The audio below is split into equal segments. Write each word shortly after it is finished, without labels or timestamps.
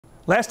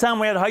Last time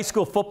we had high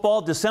school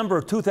football, December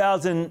of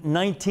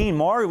 2019,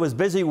 Maury was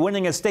busy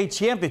winning a state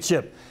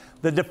championship.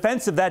 The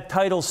defense of that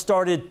title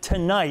started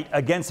tonight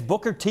against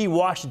Booker T.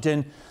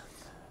 Washington.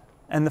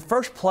 And the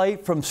first play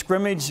from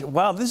scrimmage,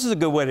 wow, this is a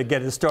good way to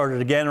get it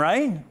started again,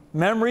 right?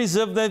 Memories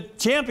of the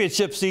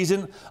championship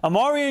season.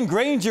 Amarian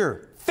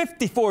Granger,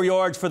 54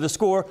 yards for the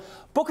score.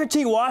 Booker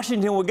T.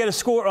 Washington will get a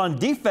score on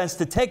defense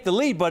to take the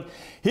lead, but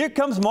here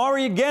comes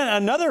Maury again,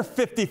 another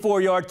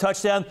 54-yard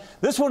touchdown.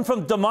 This one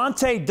from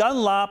DeMonte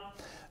Dunlap.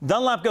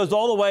 Dunlap goes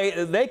all the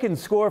way. They can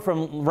score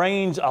from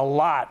range a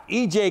lot.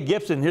 E.J.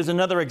 Gibson, here's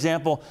another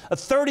example. A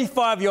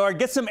 35-yard,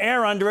 get some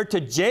air under it to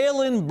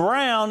Jalen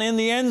Brown in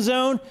the end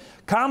zone.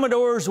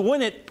 Commodores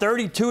win it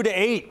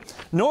 32-8.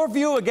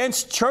 Norview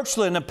against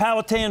Churchland at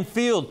Powhatan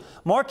Field.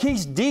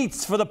 Marquise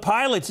Dietz for the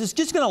Pilots is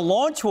just going to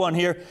launch one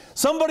here.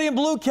 Somebody in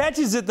blue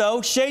catches it,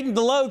 though. Shaden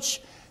DeLoach.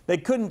 They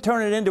couldn't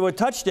turn it into a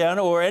touchdown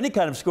or any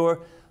kind of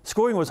score.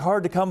 Scoring was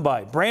hard to come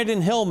by.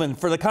 Brandon Hillman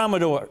for the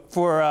Commodore.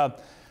 For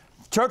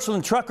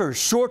Churchland Truckers,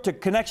 short to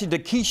connection to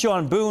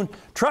Keyshawn Boone.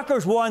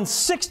 Truckers won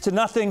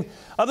 6-0.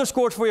 Other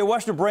scores for you: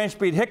 Western Branch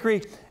beat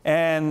Hickory,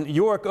 and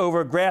York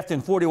over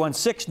Grafton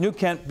 41-6. New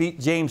Kent beat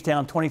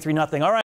Jamestown 23-0. All right.